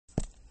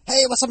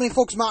Hey, what's happening,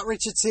 folks? Matt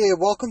Richards here.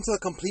 Welcome to the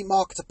Complete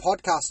Marketer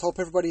Podcast. Hope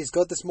everybody is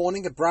good this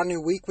morning. A brand new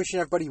week.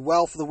 Wishing everybody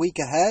well for the week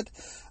ahead.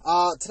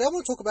 Today I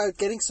want to talk about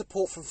getting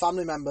support from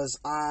family members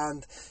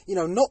and,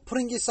 not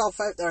putting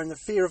yourself out there in the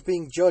fear of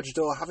being judged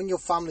or having your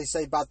family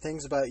say bad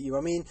things about you.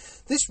 I mean,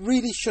 this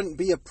really shouldn't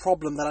be a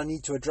problem that I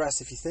need to address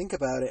if you think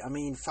about it. I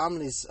mean,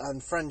 families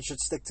and friends should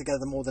stick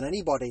together more than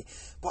anybody.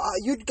 But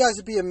you guys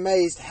would be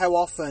amazed how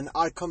often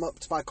I come up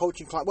to my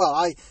coaching client. Well,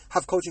 I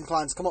have coaching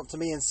clients come up to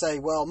me and say,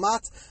 well,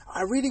 Matt,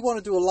 I really want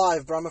to do a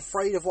live, but I'm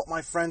afraid of what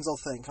my friends will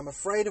think. I'm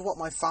afraid of what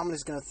my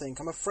family's going to think.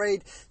 I'm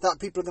afraid that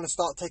people are going to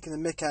start taking the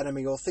mick out of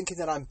me or thinking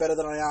that I'm better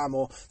than I am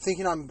or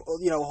thinking I'm,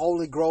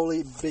 holy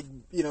groly, big,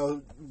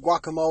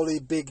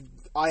 guacamole, big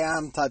I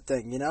am type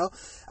thing,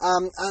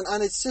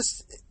 And it's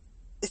just...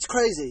 It's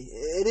crazy.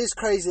 It is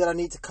crazy that I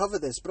need to cover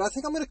this, but I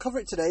think I'm going to cover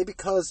it today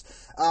because,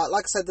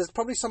 like I said, there's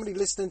probably somebody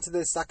listening to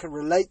this that can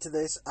relate to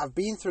this, have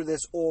been through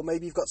this, or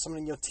maybe you've got someone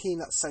in your team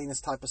that's saying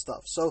this type of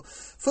stuff. So,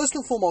 first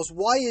and foremost,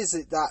 why is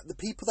it that the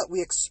people that we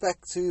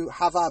expect to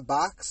have our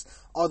backs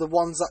are the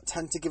ones that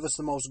tend to give us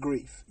the most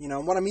grief?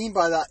 And what I mean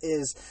by that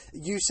is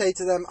you say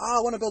to them,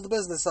 I want to build a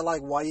business. They're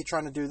like, why are you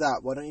trying to do that?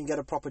 Why don't you get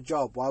a proper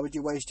job? Why would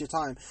you waste your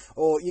time?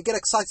 Or you get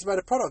excited about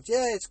a product.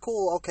 Yeah, it's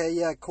cool. Okay,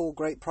 yeah, cool,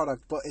 great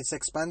product, but it's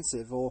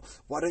expensive. Or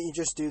why don't you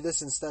just do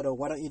this instead? Or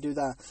why don't you do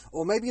that?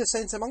 Or maybe you're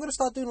saying to them, I'm going to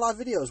start doing live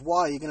videos.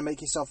 Why? You're going to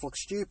make yourself look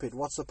stupid.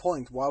 What's the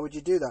point? Why would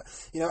you do that?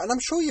 And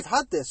I'm sure you've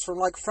had this from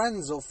like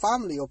friends or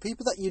family or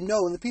people that you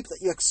know, and the people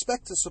that you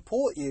expect to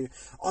support you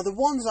are the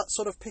ones that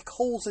sort of pick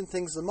holes in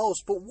things the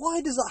most. But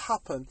why does that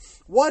happen?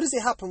 Why does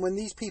it happen when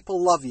these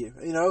people love you?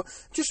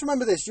 Just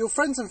remember this, your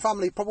friends and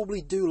family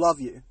probably do love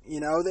you.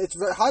 It's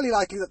very highly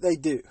likely that they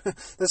do.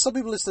 There's some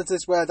people listening to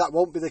this where that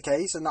won't be the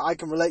case, and I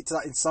can relate to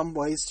that in some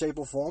ways, shape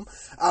or form.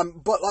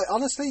 But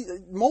honestly,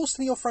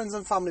 mostly your friends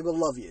and family will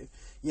love you.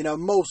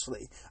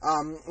 Mostly. I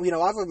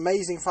have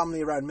amazing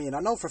family around me, and I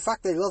know for a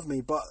fact they love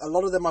me, but a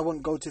lot of them I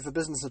wouldn't go to for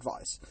business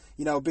advice,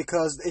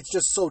 because it's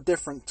just so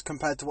different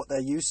compared to what they're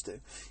used to.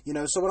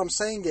 So what I'm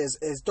saying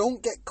is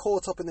don't get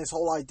caught up in this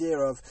whole idea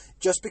of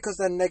just because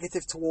they're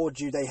negative towards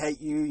you, they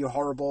hate you, you're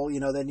horrible,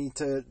 they need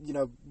to,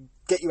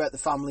 get you out the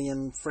family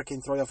and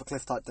freaking throw you off a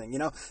cliff type thing,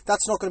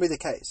 That's not going to be the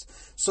case.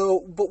 So,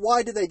 but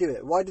why do they do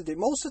it?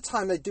 Most of the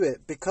time they do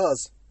it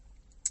because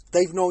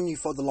they've known you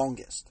for the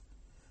longest.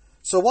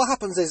 So what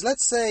happens is,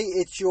 let's say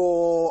it's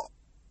your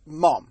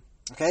mom.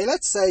 Okay,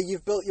 let's say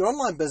you've built your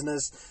online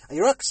business and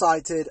you're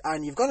excited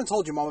and you've gone and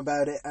told your mom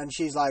about it and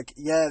she's like,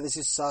 yeah, this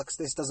sucks,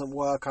 this doesn't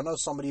work. I know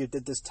somebody who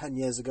did this 10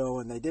 years ago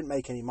and they didn't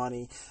make any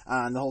money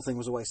and the whole thing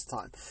was a waste of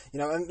time.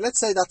 And let's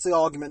say that's the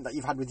argument that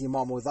you've had with your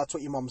mom, or that's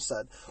what your mom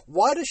said.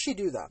 Why does she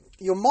do that?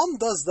 Your mom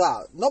does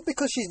that not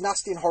because she's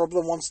nasty and horrible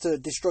and wants to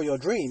destroy your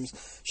dreams.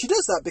 She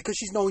does that because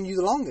she's known you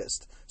the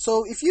longest.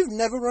 So if you've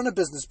never run a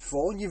business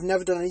before and you've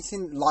never done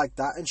anything like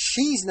that, and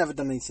she's never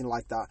done anything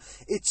like that,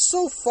 it's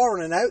so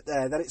foreign and out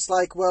there that it's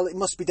like, well, it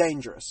must be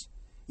dangerous.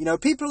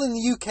 People in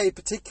the UK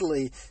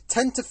particularly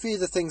tend to fear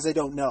the things they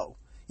don't know.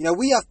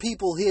 We have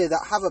people here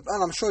that have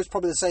and I'm sure it's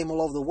probably the same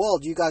all over the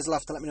world. You guys will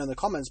have to let me know in the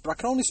comments, but I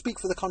can only speak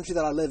for the country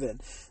that I live in.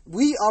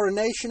 We are a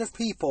nation of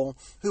people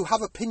who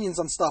have opinions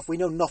on stuff we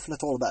know nothing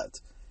at all about.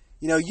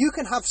 You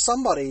can have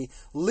somebody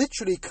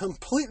literally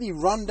completely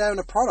run down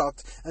a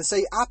product and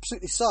say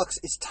absolutely sucks,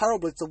 it's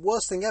terrible, it's the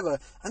worst thing ever,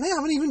 and they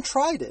haven't even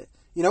tried it.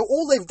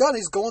 All they've done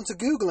is go onto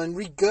Google and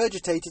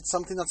regurgitated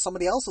something that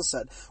somebody else has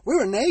said.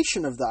 We're a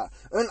nation of that.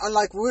 And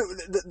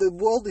the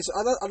world is,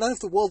 I don't know if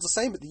the world's the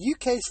same, but the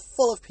UK is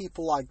full of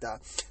people like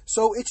that.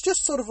 So it's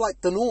just sort of like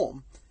the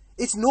norm.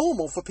 It's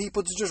normal for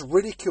people to just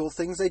ridicule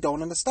things they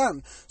don't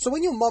understand. So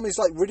when your mom is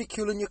like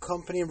ridiculing your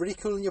company and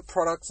ridiculing your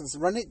products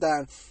and running it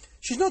down,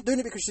 she's not doing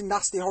it because she's a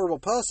nasty, horrible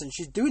person.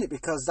 She's doing it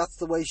because that's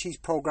the way she's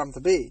programmed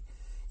to be.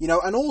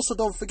 And also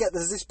don't forget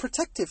there's this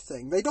protective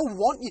thing. They don't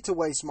want you to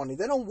waste money.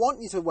 They don't want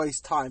you to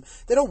waste time.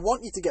 They don't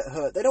want you to get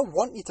hurt. They don't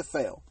want you to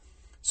fail.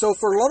 So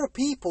for a lot of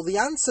people, the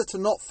answer to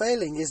not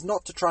failing is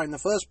not to try in the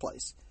first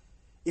place.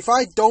 If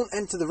I don't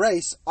enter the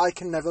race, I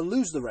can never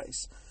lose the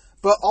race.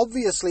 But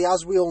obviously,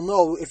 as we all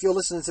know, if you're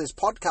listening to this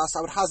podcast,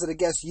 I would hazard a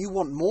guess you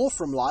want more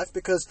from life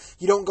because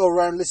you don't go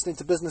around listening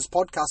to business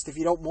podcasts if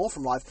you don't more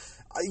from life.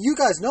 You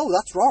guys know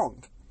that's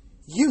wrong.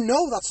 You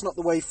know that's not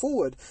the way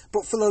forward.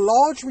 But for the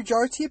large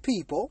majority of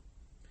people,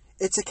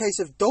 it's a case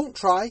of don't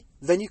try,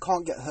 then you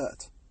can't get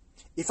hurt.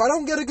 If I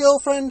don't get a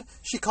girlfriend,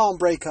 she can't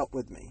break up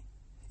with me.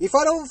 If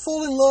I don't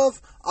fall in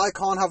love, I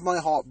can't have my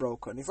heart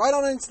broken. If I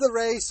don't enter the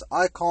race,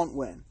 I can't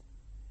win.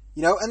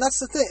 And that's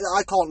the thing.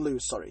 I can't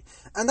lose, sorry.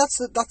 And that's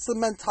the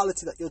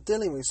mentality that you're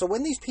dealing with. So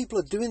when these people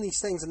are doing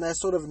these things and they're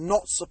sort of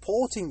not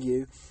supporting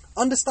you,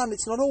 understand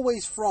it's not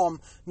always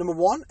from, number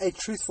one, a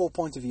truthful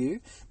point of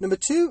view. Number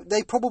two,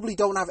 they probably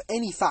don't have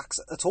any facts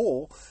at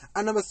all.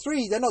 And number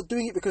three, they're not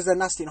doing it because they're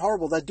nasty and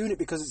horrible. They're doing it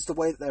because it's the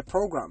way that they're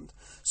programmed.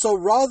 So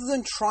rather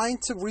than trying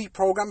to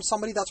reprogram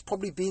somebody that's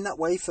probably been that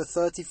way for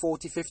 30,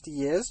 40, 50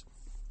 years,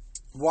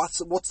 what's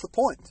the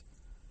point?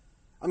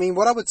 I mean,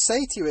 what I would say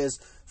to you is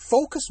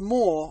focus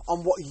more on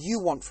what you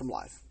want from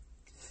life.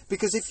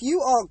 Because if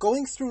you are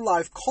going through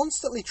life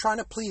constantly trying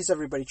to please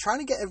everybody, trying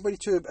to get everybody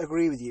to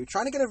agree with you,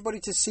 trying to get everybody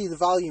to see the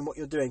value in what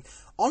you're doing,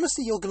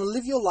 honestly, you're going to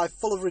live your life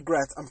full of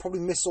regret and probably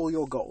miss all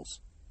your goals.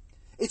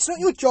 It's not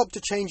your job to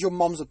change your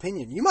mom's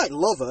opinion. You might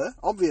love her,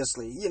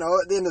 obviously. You know,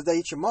 at the end of the day,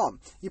 it's your mom.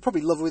 You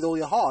probably love her with all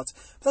your heart.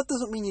 But that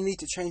doesn't mean you need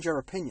to change her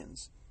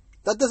opinions.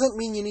 That doesn't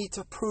mean you need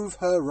to prove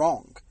her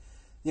wrong.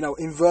 You know,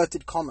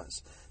 inverted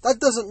commas. That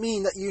doesn't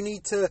mean that you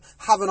need to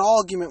have an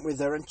argument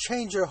with her and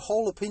change her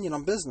whole opinion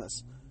on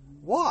business.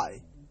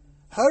 Why?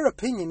 Her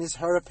opinion is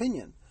her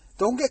opinion.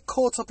 Don't get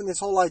caught up in this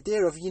whole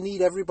idea of you need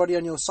everybody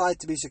on your side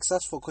to be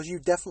successful, because you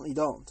definitely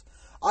don't.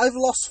 I've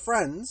lost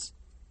friends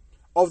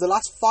over the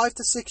last 5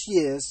 to 6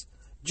 years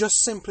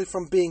just simply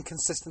from being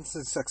consistent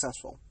and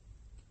successful.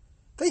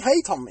 They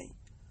hate on me.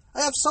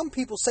 I have some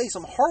people say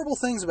some horrible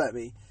things about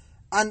me,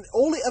 and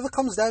all it ever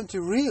comes down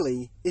to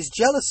really is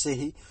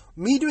jealousy,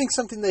 me doing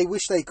something they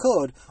wish they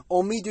could,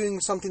 or me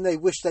doing something they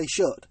wish they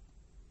should.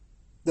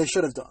 They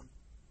should have done.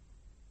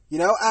 You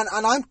know,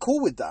 and I'm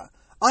cool with that.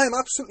 I am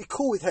absolutely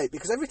cool with hate,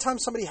 because every time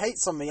somebody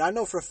hates on me, I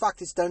know for a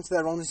fact it's down to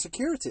their own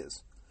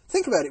insecurities.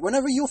 Think about it.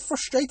 Whenever you're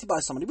frustrated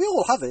by somebody, we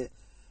all have it.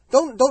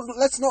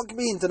 Let's not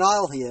be in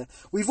denial here.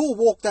 We've all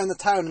walked down the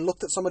town and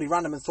looked at somebody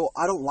random and thought,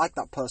 I don't like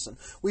that person.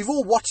 We've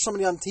all watched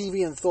somebody on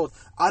TV and thought,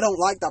 I don't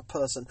like that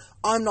person.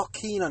 I'm not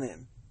keen on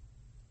him.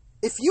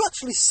 If you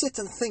actually sit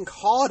and think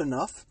hard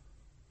enough,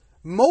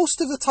 most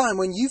of the time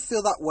when you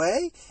feel that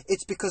way,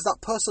 it's because that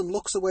person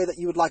looks a way that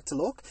you would like to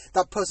look,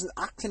 that person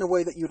acts in a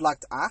way that you'd like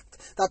to act,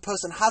 that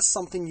person has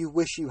something you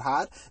wish you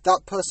had,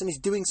 that person is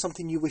doing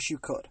something you wish you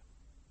could.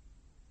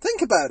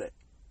 Think about it.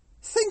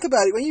 Think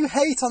about it when you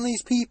hate on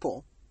these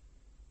people.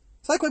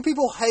 It's like when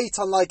people hate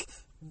on, like,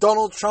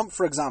 Donald Trump,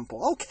 for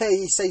example. Okay,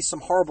 he says some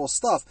horrible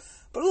stuff,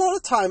 but a lot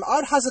of the time,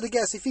 I'd hazard a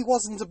guess, if he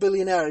wasn't a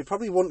billionaire, he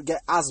probably wouldn't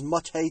get as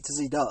much hate as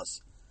he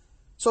does.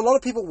 So a lot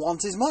of people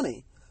want his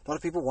money. A lot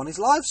of people want his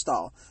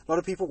lifestyle. A lot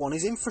of people want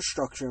his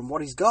infrastructure and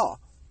what he's got.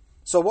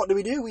 So what do?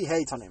 We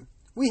hate on him.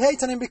 We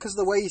hate on him because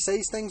of the way he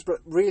says things, but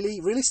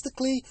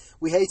realistically,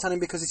 we hate on him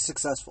because he's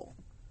successful.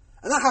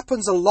 And that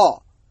happens a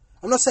lot.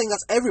 I'm not saying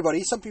that's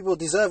everybody. Some people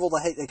deserve all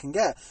the hate they can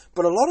get.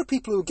 But a lot of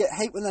people who get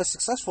hate when they're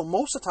successful,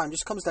 most of the time,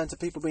 just comes down to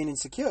people being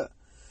insecure.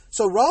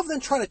 So rather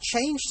than trying to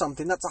change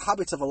something that's a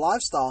habit of a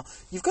lifestyle,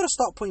 you've got to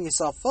start putting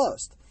yourself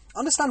first.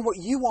 Understand what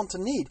you want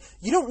and need.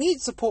 You don't need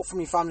support from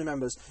your family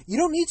members. You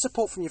don't need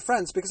support from your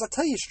friends, because I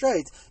tell you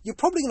straight, you're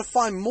probably going to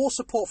find more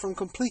support from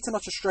complete and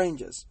utter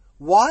strangers.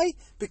 Why?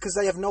 Because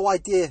they have no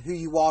idea who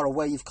you are or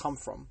where you've come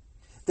from.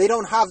 They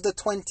don't have the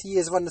 20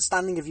 years of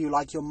understanding of you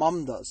like your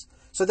mum does.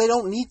 So they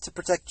don't need to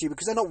protect you,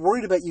 because they're not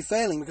worried about you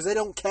failing, because they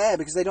don't care,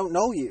 because they don't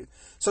know you.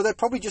 So they're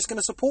probably just going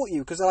to support you,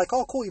 because they're like,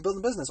 oh, cool, you're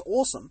building a business.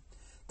 Awesome.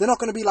 They're not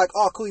going to be like,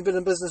 oh, cool, you're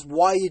building a business.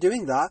 Why are you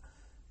doing that?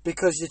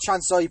 Because the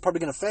chances are you're probably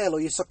going to fail, or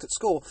you sucked at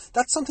school.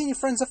 That's something your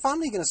friends or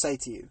family are going to say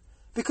to you,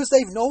 because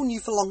they've known you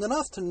for long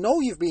enough to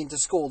know you've been to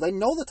school. They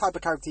know the type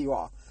of character you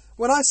are.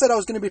 When I said I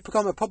was going to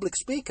become a public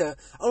speaker,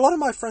 a lot of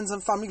my friends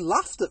and family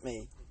laughed at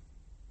me.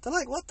 They're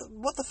like, what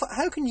the fuck?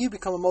 How can you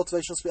become a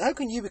motivational speaker? How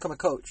can you become a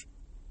coach?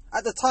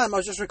 At the time, I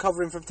was just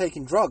recovering from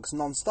taking drugs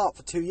non-stop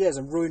for 2 years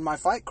and ruined my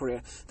fight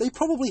career. They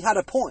probably had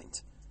a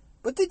point.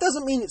 But it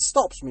doesn't mean it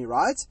stops me,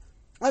 right?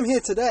 I'm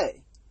here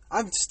today.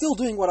 I'm still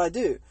doing what I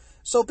do.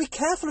 So be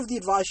careful of the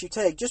advice you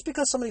take. Just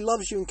because somebody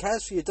loves you and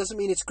cares for you doesn't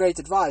mean it's great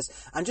advice.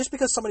 And just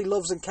because somebody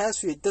loves and cares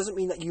for you, it doesn't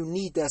mean that you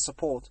need their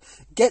support.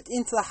 Get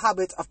into the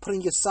habit of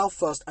putting yourself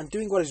first and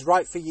doing what is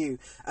right for you.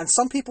 And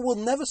some people will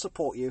never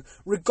support you,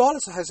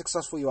 regardless of how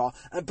successful you are.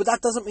 But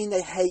that doesn't mean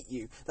they hate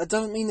you. That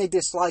doesn't mean they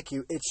dislike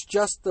you. It's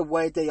just the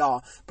way they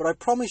are. But I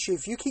promise you,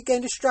 if you keep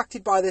getting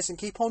distracted by this and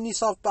keep holding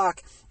yourself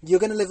back,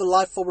 you're going to live a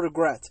life full of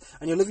regret.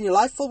 And you're living your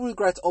life full of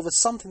regret over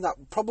something that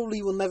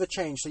probably will never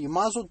change. So you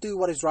might as well do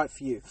what is right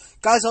for you.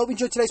 Guys, I hope you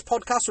enjoyed today's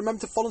podcast.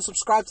 Remember to follow and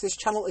subscribe to this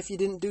channel if you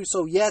didn't do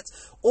so yet.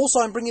 Also,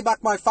 I'm bringing back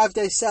my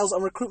 5-day sales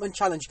and recruitment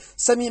challenge.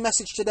 Send me a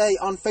message today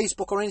on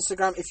Facebook or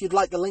Instagram if you'd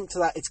like the link to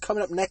that. It's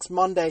coming up next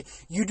Monday.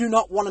 You do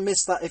not want to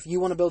miss that if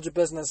you want to build your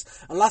business.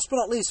 And last but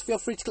not least, feel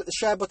free to click the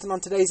share button on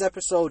today's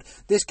episode.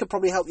 This could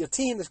probably help your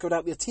team. This could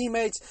help your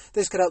teammates.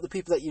 This could help the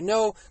people that you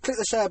know. Click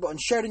the share button.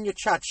 Share it in your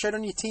chat. Share it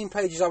on your team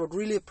pages. I would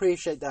really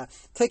appreciate that.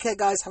 Take care,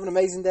 guys. Have an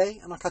amazing day,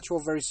 and I'll catch you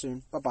all very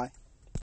soon. Bye-bye.